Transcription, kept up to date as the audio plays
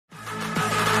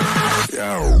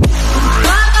Hi,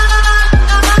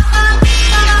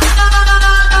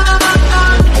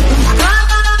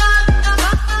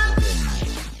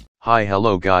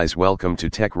 hello guys, welcome to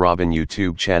Tech Robin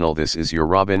YouTube channel. This is your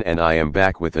Robin and I am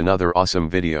back with another awesome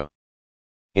video.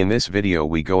 In this video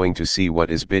we going to see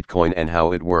what is Bitcoin and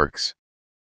how it works.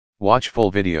 Watch full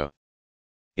video.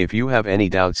 If you have any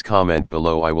doubts, comment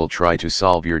below, I will try to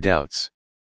solve your doubts.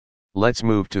 Let's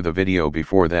move to the video.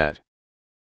 Before that,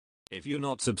 if you're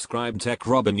not subscribed Tech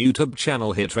Robin YouTube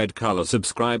channel, hit red color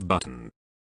subscribe button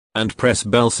and press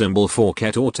bell symbol for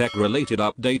get or tech related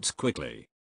updates quickly.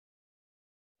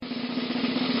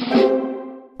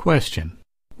 Question: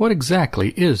 what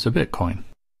exactly is a Bitcoin?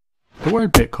 The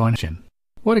word Bitcoin.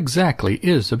 What exactly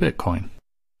is a Bitcoin?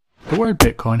 The word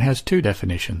Bitcoin has two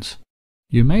definitions.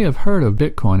 You may have heard of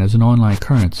Bitcoin as an online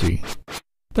currency.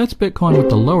 That's Bitcoin with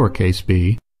the lowercase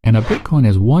b, and a Bitcoin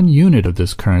is one unit of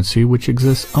this currency which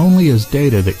exists only as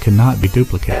data that cannot be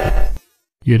duplicated.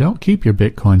 You don't keep your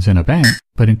Bitcoins in a bank,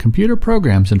 but in computer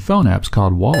programs and phone apps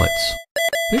called wallets.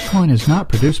 Bitcoin is not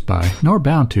produced by, nor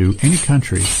bound to, any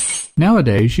country.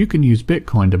 Nowadays, you can use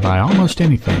Bitcoin to buy almost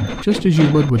anything, just as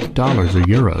you would with dollars or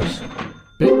euros.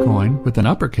 Bitcoin, with an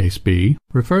uppercase B,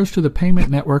 refers to the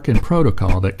payment network and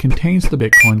protocol that contains the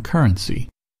Bitcoin currency.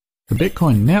 The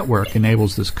Bitcoin network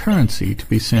enables this currency to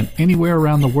be sent anywhere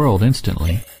around the world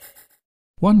instantly.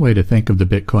 One way to think of the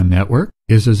Bitcoin network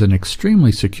is as an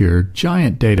extremely secure,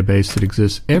 giant database that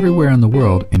exists everywhere in the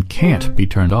world and can't be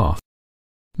turned off.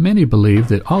 Many believe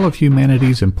that all of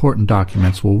humanity's important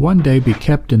documents will one day be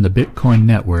kept in the Bitcoin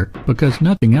network because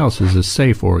nothing else is as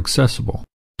safe or accessible.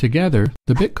 Together,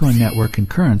 the Bitcoin network and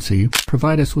currency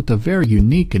provide us with a very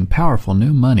unique and powerful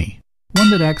new money, one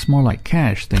that acts more like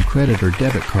cash than credit or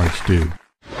debit cards do.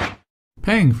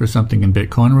 Paying for something in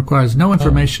Bitcoin requires no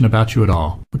information about you at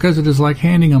all, because it is like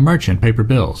handing a merchant paper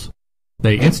bills.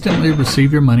 They instantly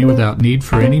receive your money without need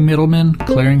for any middlemen,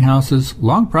 clearinghouses,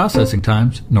 long processing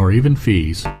times, nor even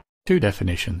fees. Two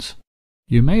definitions.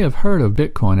 You may have heard of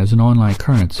Bitcoin as an online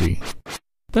currency.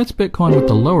 That's Bitcoin with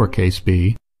the lowercase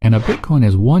b, and a Bitcoin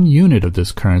is one unit of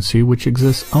this currency which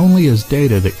exists only as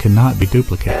data that cannot be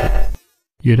duplicated.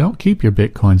 You don't keep your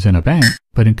Bitcoins in a bank,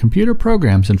 but in computer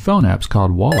programs and phone apps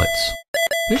called wallets.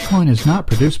 Bitcoin is not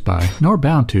produced by, nor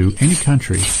bound to, any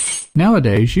country.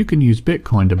 Nowadays, you can use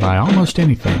Bitcoin to buy almost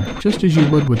anything, just as you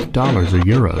would with dollars or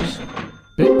euros.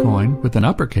 Bitcoin, with an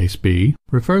uppercase B,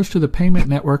 refers to the payment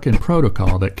network and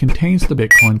protocol that contains the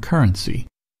Bitcoin currency.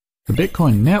 The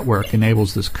Bitcoin network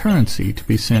enables this currency to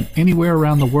be sent anywhere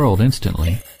around the world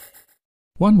instantly.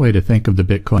 One way to think of the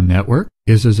Bitcoin network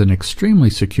is as an extremely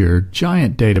secure,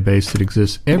 giant database that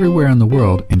exists everywhere in the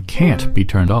world and can't be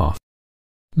turned off.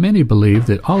 Many believe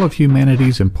that all of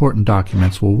humanity's important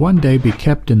documents will one day be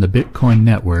kept in the Bitcoin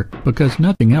network because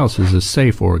nothing else is as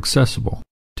safe or accessible.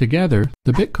 Together,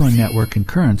 the Bitcoin network and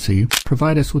currency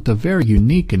provide us with a very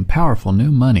unique and powerful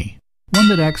new money, one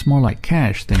that acts more like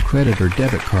cash than credit or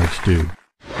debit cards do.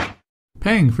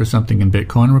 Paying for something in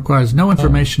Bitcoin requires no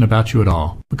information about you at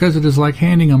all, because it is like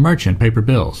handing a merchant paper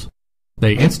bills.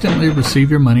 They instantly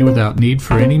receive your money without need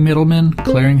for any middlemen,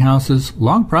 clearinghouses,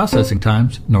 long processing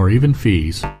times, nor even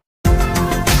fees.